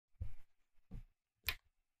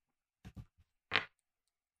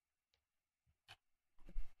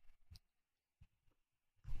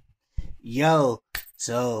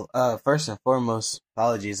First and foremost,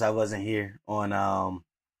 apologies I wasn't here on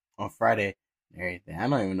Friday and everything. I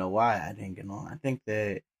don't even know why I didn't get on. I think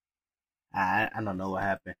that I don't know what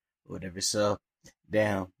happened or whatever. So,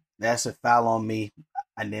 damn, that's a foul on me.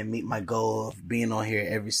 I didn't meet my goal of being on here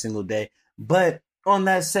every single day. But on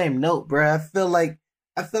that same note, bro, I feel like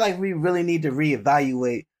we really need to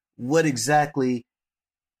reevaluate what exactly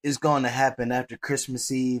is going to happen after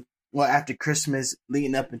Christmas Eve, well, after Christmas,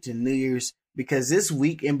 leading up into New Year's, because this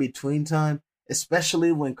week in between time,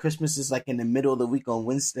 especially when Christmas is like in the middle of the week on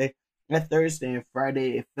Wednesday, that Thursday and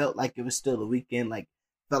Friday, it felt like it was still the weekend. Like,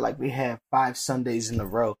 felt like we had 5 Sundays in a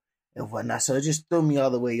row and whatnot. So it just threw me all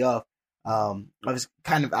the way off. I was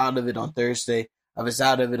kind of out of it on Thursday. I was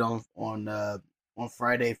out of it on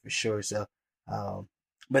Friday for sure. So, um,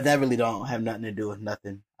 but that really don't have nothing to do with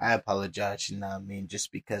nothing. I apologize, you know what I mean?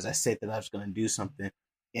 Just because I said that I was going to do something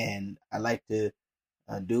and I like to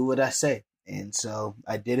do what I say. And so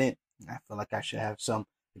I didn't. I feel like I should have some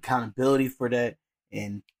accountability for that.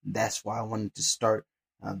 And that's why I wanted to start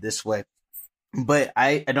this way. But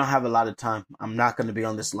I don't have a lot of time. I'm not going to be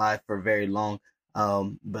on this live for very long.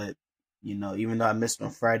 But, even though I missed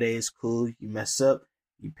on Friday, it's cool. You mess up,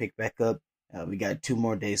 you pick back up. We got 2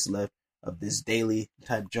 more days left of this daily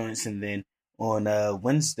type joints. And then on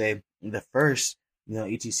Wednesday, the first,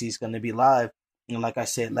 ETC is going to be live. And like I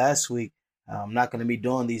said last week, I'm not going to be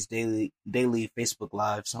doing these daily Facebook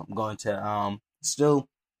lives. So I'm going to still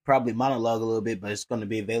probably monologue a little bit, but it's going to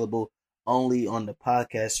be available only on the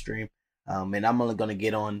podcast stream. And I'm only going to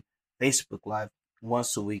get on Facebook Live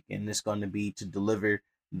once a week, and it's going to be to deliver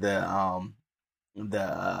the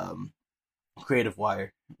Creative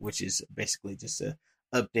Wire, which is basically just a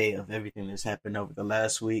update of everything that's happened over the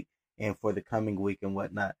last week and for the coming week and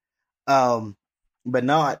whatnot. Um, but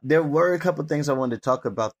no, there were a couple things I wanted to talk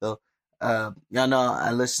about though. Y'all know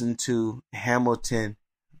I listened to Hamilton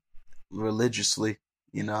religiously.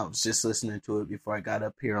 I was just listening to it before I got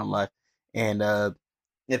up here on live, and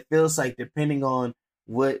it feels like depending on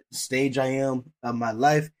what stage I am of my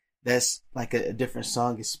life, that's like a different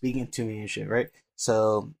song is speaking to me and shit, right?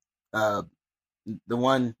 So, uh, the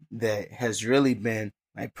one that has really been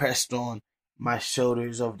like pressed on my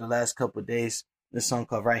shoulders over the last couple of days, this song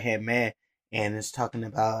called Right Hand Man, and it's talking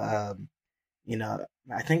about, you know,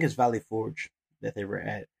 I think it's Valley Forge that they were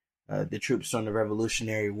at, the troops on the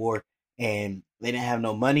Revolutionary War, and they didn't have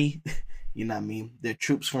no money. You know what I mean? Their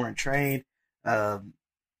troops weren't trained. Um,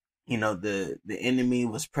 the enemy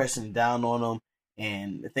was pressing down on them,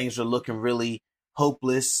 and things were looking really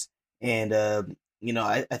hopeless. And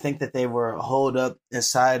I think that they were holed up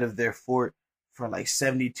inside of their fort for like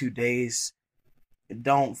 72 days.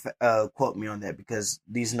 Don't quote me on that because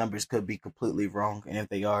these numbers could be completely wrong, and if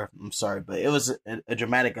they are, I'm sorry, but it was a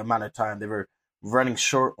dramatic amount of time. They were running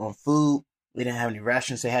short on food. They didn't have any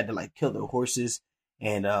rations. They had to like kill their horses,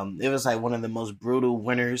 and it was like one of the most brutal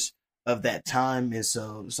winters of that time. And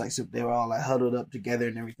so it's like so they were all like huddled up together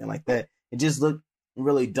and everything like that. It just looked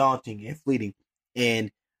really daunting and fleeting,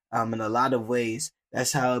 and in a lot of ways,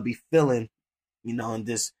 that's how I'll be feeling, in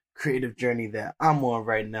this creative journey that I'm on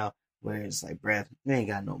right now where it's like, bruh, you ain't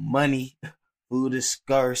got no money, food is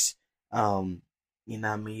scarce. What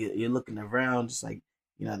I mean? You're looking around, just like,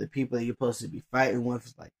 the people that you're supposed to be fighting with,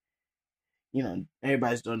 it's like,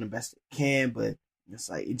 everybody's doing the best they can, but it's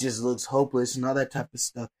like, it just looks hopeless and all that type of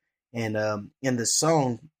stuff. And, in the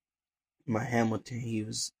song, my Hamilton,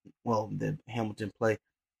 the Hamilton play,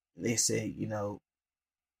 they said,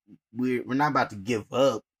 we're not about to give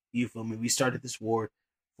up. You feel me? We started this war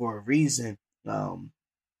for a reason.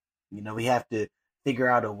 We have to figure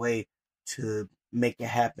out a way to make it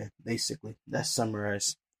happen. Basically, that's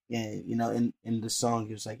summarized. And in the song,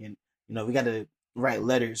 it was like, we got to write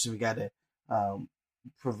letters. We got to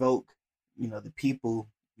provoke, the people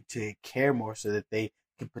to care more, so that they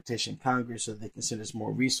can petition Congress, so they can send us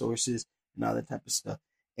more resources and all that type of stuff.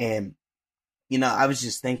 And I was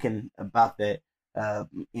just thinking about that.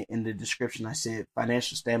 In the description, I said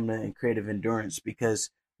financial stamina and creative endurance, because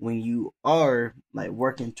when you are like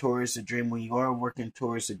working towards a dream, when you are working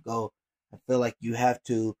towards a goal, I feel like you have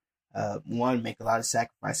to, one, make a lot of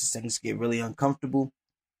sacrifices. Things get really uncomfortable,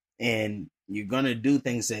 and you're gonna do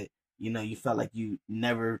things that you felt like you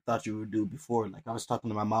never thought you would do before. Like I was talking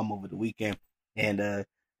to my mom over the weekend, and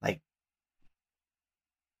like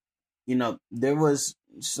there was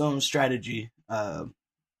some strategy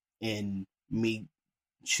in me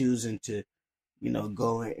choosing to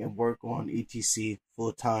go and work on ETC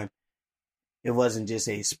full time. It wasn't just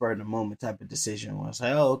a spur of the moment type of decision where I was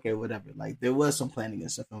like, oh, okay, whatever. Like there was some planning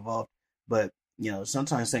and stuff involved, but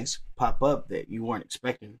sometimes things pop up that you weren't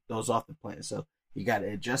expecting, those off the plan. So you got to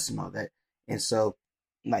adjust and all that. And so,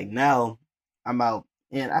 like now, I'm out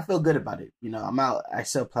and I feel good about it. I'm out. I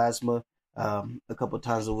sell plasma a couple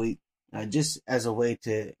times a week, just as a way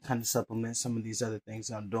to kind of supplement some of these other things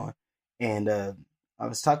I'm doing. And I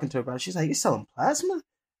was talking to her about it. She's like, "You selling plasma?"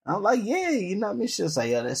 I'm like, "Yeah, you know what I mean." She was like,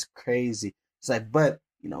 "Yeah, that's crazy." It's like, but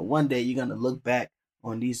one day you're gonna look back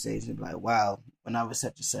on these days and be like, "Wow, when I was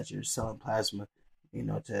such and such, you're selling plasma,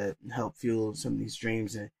 to help fuel some of these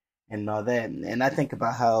dreams and all that." And I think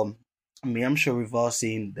about how, I mean, I'm sure we've all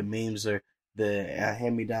seen the memes or the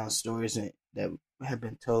hand-me-down stories that have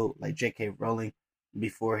been told, like J.K. Rowling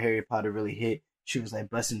before Harry Potter really hit. She was like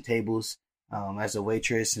busting tables as a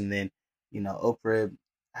waitress, and then Oprah.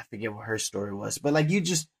 I forget what her story was, but like you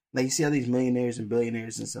see all these millionaires and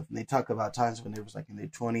billionaires and stuff, and they talk about times when they was like in their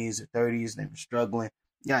 20s or 30s, and they were struggling,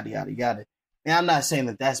 yada yada yada. And I'm not saying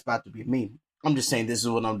that that's about to be me. I'm just saying this is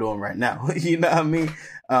what I'm doing right now. You know what I mean?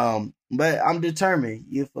 But I'm determined.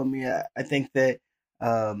 You feel me? I think that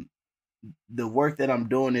um, the work that I'm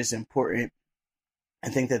doing is important. I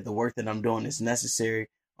think that the work that I'm doing is necessary.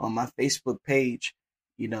 On my Facebook page,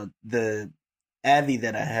 the Avi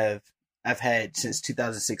that I've had since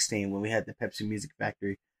 2016 when we had the Pepsi Music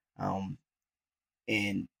Factory. Um,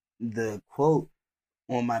 and the quote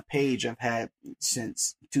on my page I've had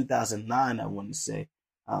since 2009, I want to say,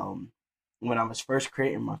 when I was first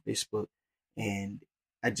creating my Facebook. And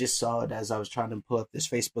I just saw it as I was trying to pull up this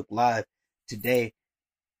Facebook Live today.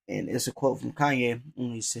 And it's a quote from Kanye,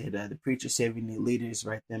 and he said, "The preacher said we need leaders.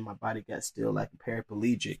 Right then, my body got still like a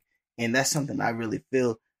paraplegic," and that's something I really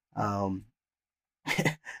feel. Um,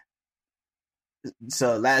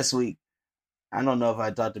 so last week, I don't know if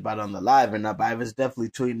I talked about it on the live or not, but I was definitely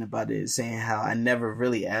tweeting about it, saying how I never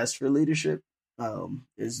really asked for leadership.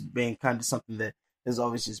 It's been kind of something that has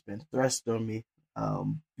always just been thrust on me,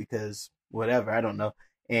 because whatever, I don't know.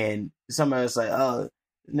 And somebody was like, "Oh,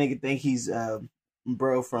 nigga think he's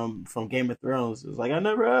bro from Game of Thrones." It's like, "I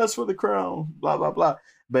never asked for the crown," blah blah blah.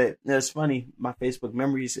 But it's funny. My Facebook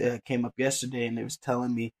memories came up yesterday, and it was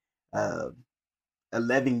telling me uh,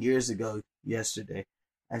 11 years ago yesterday.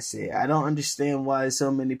 I said, "I don't understand why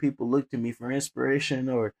so many people look to me for inspiration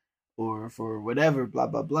or for whatever, blah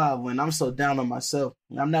blah blah, when I'm so down on myself."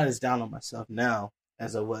 I'm not as down on myself now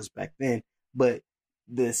as I was back then, but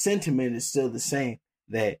the sentiment is still the same,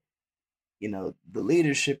 that the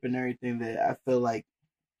leadership and everything that I feel like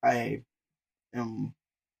I am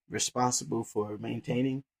responsible for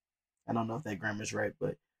maintaining. I don't know if that grammar is right,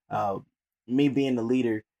 but uh, me being the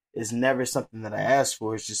leader is never something that I asked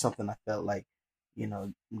for. It's just something I felt like,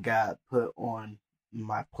 God put on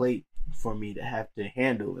my plate for me to have to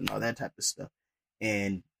handle and all that type of stuff.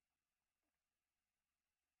 And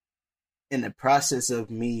in the process of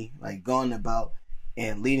me like going about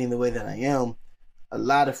and leading the way that I am, a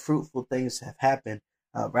lot of fruitful things have happened.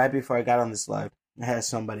 Right before I got on this live, I had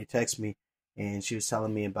somebody text me, and she was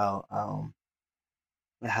telling me about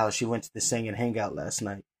how she went to the singing hangout last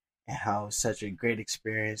night, and how it was such a great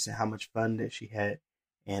experience and how much fun that she had.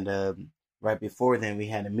 And right before then, we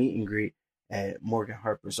had a meet and greet at Morgan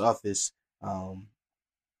Harper's office,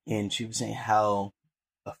 and she was saying how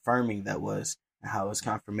affirming that was, and how it was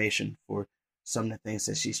confirmation for some of the things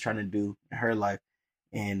that she's trying to do in her life.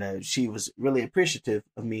 And she was really appreciative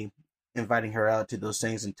of me inviting her out to those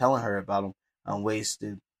things and telling her about them, ways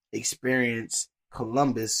to experience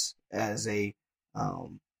Columbus as a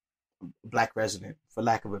um, black resident, for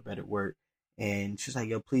lack of a better word. And she's like,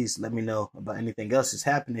 "Yo, please let me know about anything else that's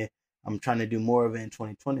happening. I'm trying to do more of it in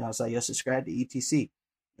 2020. I was like, "Yo, subscribe to ETC."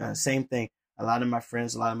 Same thing. A lot of my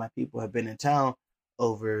friends, a lot of my people have been in town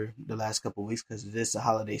over the last couple of weeks because it is the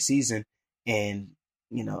holiday season. And,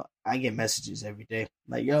 I get messages every day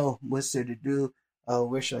like, "Yo, what's there to do? Oh,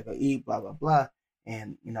 where should I go eat? Blah, blah, blah."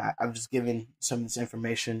 And, I've just given some of this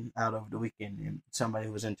information out over the weekend. And somebody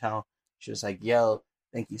who was in town, she was like, "Yo,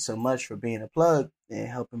 thank you so much for being a plug and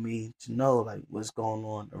helping me to know like what's going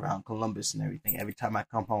on around Columbus and everything. Every time I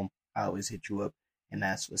come home, I always hit you up and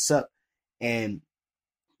ask what's up." And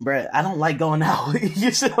bruh, I don't like going out.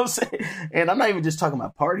 You see what I'm saying? And I'm not even just talking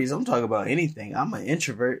about parties. I'm talking about anything. I'm an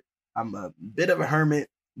introvert. I'm a bit of a hermit,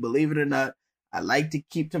 believe it or not. I like to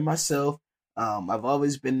keep to myself. I've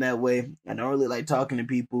always been that way. I don't really like talking to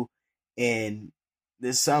people. And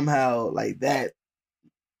there's somehow like that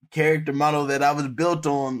character model that I was built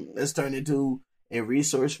on has turned into a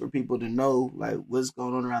resource for people to know like what's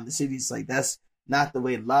going on around the city. It's like that's not the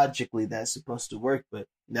way logically that's supposed to work, but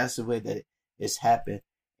that's the way that it's happened.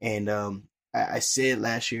 And I said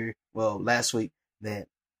last week, that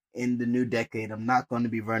in the new decade, I'm not going to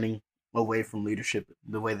be running away from leadership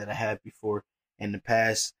the way that I have before in the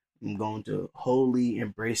past. I'm going to wholly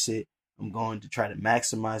embrace it. I'm going to try to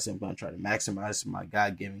maximize it. I'm going to try to maximize my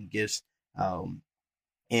God-given gifts, and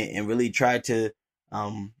really try to,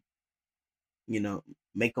 um, you know,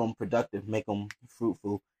 make them productive, make them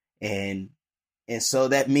fruitful. And so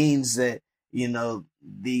that means that,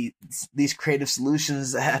 these creative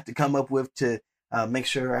solutions I have to come up with to make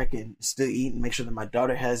sure I can still eat and make sure that my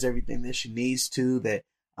daughter has everything that she needs to, that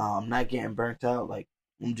I'm not getting burnt out. Like,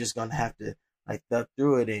 I'm just going to have to like thug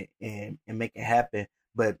through it and make it happen.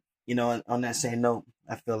 But, on that same note,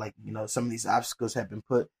 I feel like, some of these obstacles have been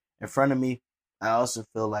put in front of me. I also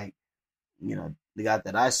feel like, the God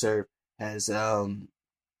that I serve has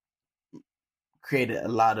created a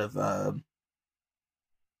lot of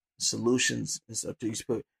solutions and stuff. He's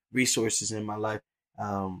put resources in my life.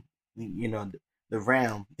 The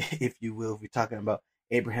ram, if you will, if we're talking about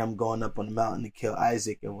Abraham going up on the mountain to kill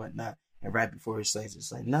Isaac and whatnot, and right before he slays,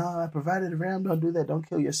 it's like, no, I provided a ram. Don't do that. Don't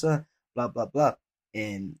kill your son. Blah blah blah.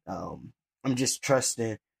 And I'm just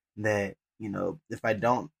trusting that, if I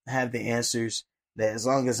don't have the answers, that as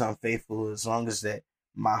long as I'm faithful, as long as that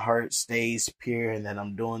my heart stays pure and that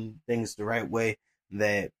I'm doing things the right way,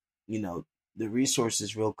 that, the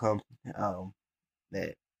resources will come,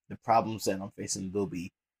 that the problems that I'm facing will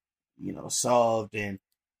be, solved, and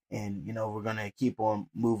we're going to keep on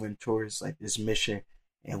moving towards like this mission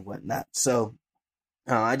and whatnot. So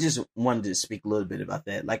I just wanted to speak a little bit about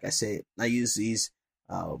that. Like I said, I use these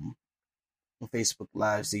Facebook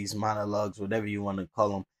Lives, these monologues, whatever you want to call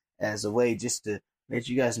them, as a way just to let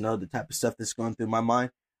you guys know the type of stuff that's going through my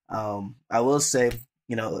mind. I will say,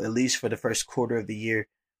 at least for the first quarter of the year,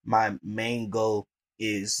 my main goal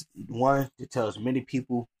is, one, to tell as many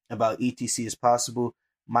people about ETC as possible.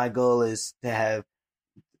 My goal is to have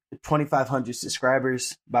 2,500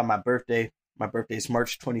 subscribers by my birthday. My birthday is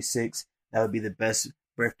March 26th. That would be the best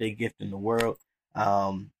birthday gift in the world.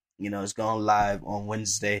 It's going live on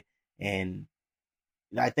Wednesday, and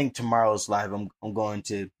I think tomorrow's live. I'm going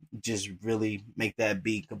to just really make that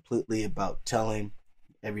be completely about telling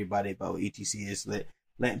everybody about what ETC is,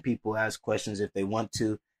 letting people ask questions if they want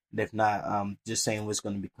to, and if not, just saying what's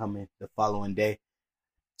going to be coming the following day.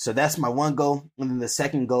 So that's my one goal. And then the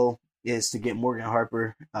second goal is to get Morgan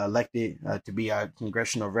Harper elected to be our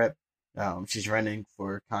congressional rep. She's running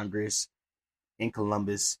for Congress in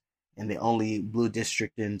Columbus, in the only blue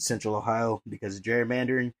district in Central Ohio because of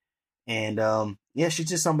gerrymandering. And she's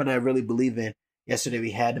just somebody I really believe in. Yesterday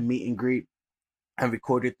we had a meet and greet. I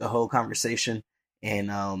recorded the whole conversation,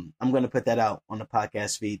 and I'm going to put that out on the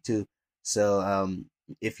podcast feed too. So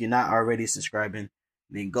if you're not already subscribing,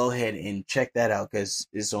 then go ahead and check that out, because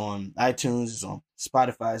it's on iTunes, it's on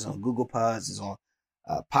Spotify, it's on Google Pods, it's on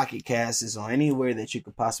Pocket Cast, it's on anywhere that you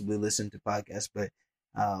could possibly listen to podcasts. But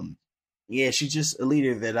she's just a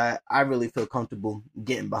leader that I really feel comfortable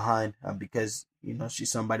getting behind, because,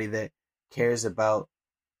 she's somebody that cares about,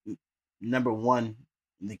 number one,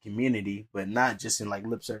 the community, but not just in like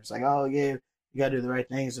lip service, like, oh yeah, you gotta do the right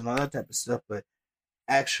things and all that type of stuff, but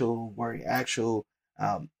actual work, actual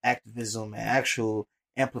activism, and actual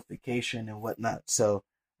amplification and whatnot. So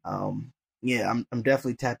I'm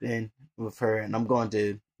definitely tapped in with her, and I'm going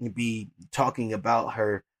to be talking about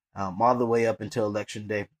her all the way up until election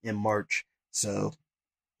day in March. So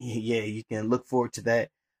you can look forward to that.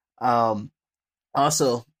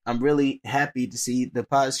 Also, I'm really happy to see the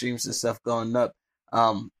pod streams and stuff going up.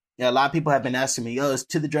 A lot of people have been asking me, is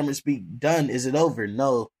To the Drummer Speak done? Is it over?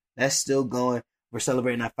 No, that's still going. We're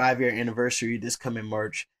celebrating our 5-year anniversary this coming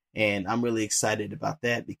March, and I'm really excited about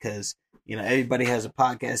that because, everybody has a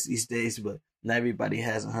podcast these days, but not everybody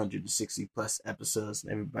has 160 plus episodes,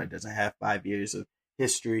 and everybody doesn't have 5 years of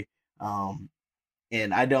history.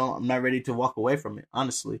 And I'm not ready to walk away from it,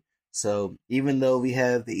 honestly. So even though we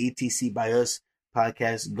have the ETC by Us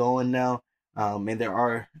podcast going now, and there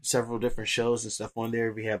are several different shows and stuff on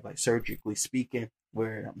there. We have like Surgically Speaking,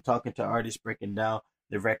 where I'm talking to artists, breaking down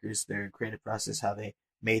the records, their creative process, how they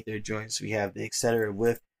made their joints. We have the Etc.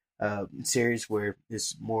 With series where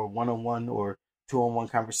it's more one-on-one or two-on-one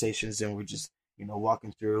conversations, and we're just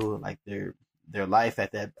walking through like their life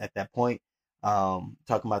at that point, talking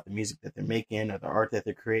about the music that they're making or the art that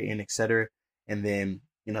they're creating, etc. And then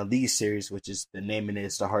these series, which is the name of it,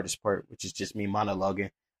 is the hardest part, which is just me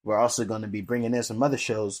monologuing. We're also going to be bringing in some other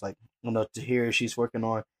shows, like Tahir. She's working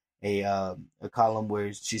on a column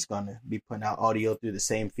where she's going to be putting out audio through the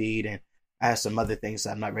same feed, and I have some other things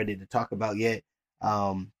I'm not ready to talk about yet.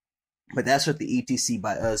 But that's what the ETC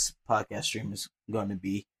by Us podcast stream is going to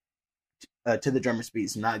be. To the Drummer Speak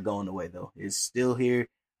is not going away though; it's still here.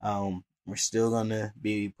 We're still going to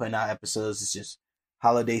be putting out episodes. It's just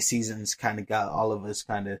holiday seasons kind of got all of us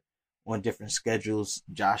kind of on different schedules.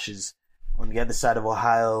 Josh is on the other side of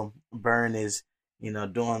Ohio. Burn is,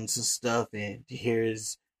 doing some stuff, and here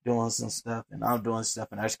is doing some stuff, and I'm doing stuff,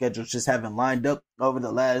 and our schedules just haven't lined up over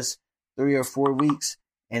the last 3 or 4 weeks.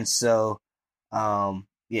 And so, yeah,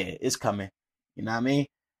 it's coming. You know what I mean?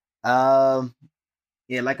 Um,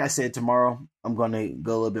 yeah, like I said, tomorrow I'm going to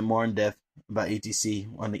go a little bit more in depth about ETC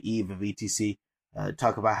on the eve of ETC,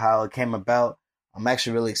 talk about how it came about. I'm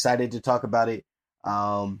actually really excited to talk about it.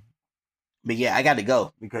 But yeah, I got to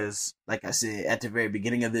go because, like I said at the very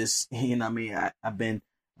beginning of this, I've been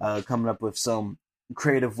coming up with some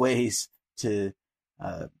creative ways to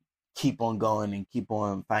keep on going and keep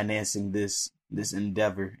on financing this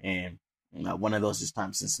endeavor. And one of those is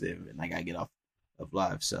time sensitive, and I got to get off of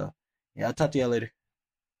live. So yeah, I'll talk to y'all later.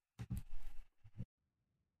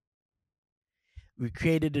 We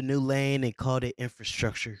created a new lane and called it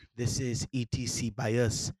infrastructure. This is ETC by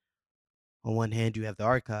us. On one hand, you have the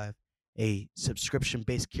archive, a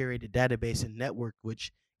subscription-based curated database and network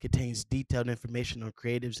which contains detailed information on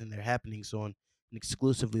creatives and their happenings on an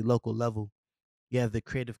exclusively local level. You have the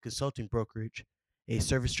creative consulting brokerage, a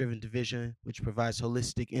service-driven division which provides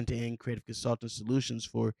holistic end-to-end creative consulting solutions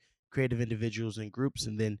for creative individuals and groups.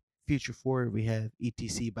 And then future forward, we have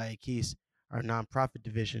ETC by Akis, our nonprofit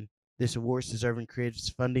division. This awards deserving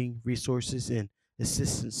creatives funding, resources, and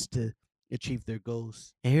assistance to achieve their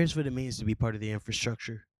goals. And here's what it means to be part of the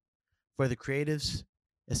infrastructure. For the creatives,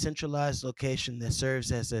 a centralized location that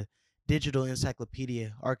serves as a digital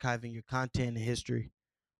encyclopedia archiving your content and history,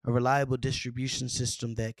 a reliable distribution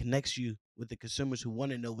system that connects you with the consumers who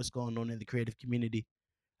want to know what's going on in the creative community,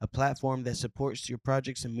 a platform that supports your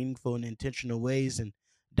projects in meaningful and intentional ways, and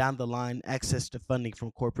down the line, access to funding from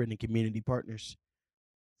corporate and community partners.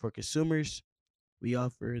 For consumers, we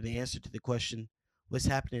offer the answer to the question, what's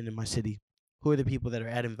happening in my city? Who are the people that are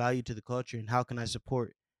adding value to the culture, and how can I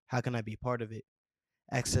support? How can I be part of it?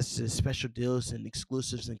 Access to special deals and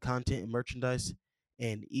exclusives in content and merchandise,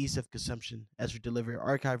 and ease of consumption as we deliver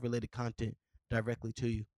archive related content directly to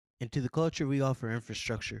you. And to the culture, we offer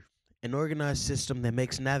infrastructure, an organized system that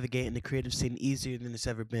makes navigating the creative scene easier than it's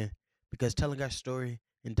ever been, because telling our story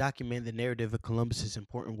and documenting the narrative of Columbus is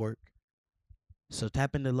important work. So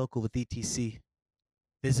tap into local with ETC.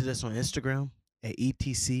 Visit us on Instagram at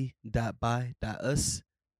etc.by.us.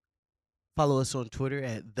 Follow us on Twitter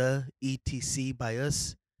at the ETC by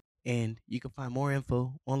us. And you can find more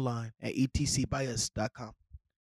info online at etcbyus.com.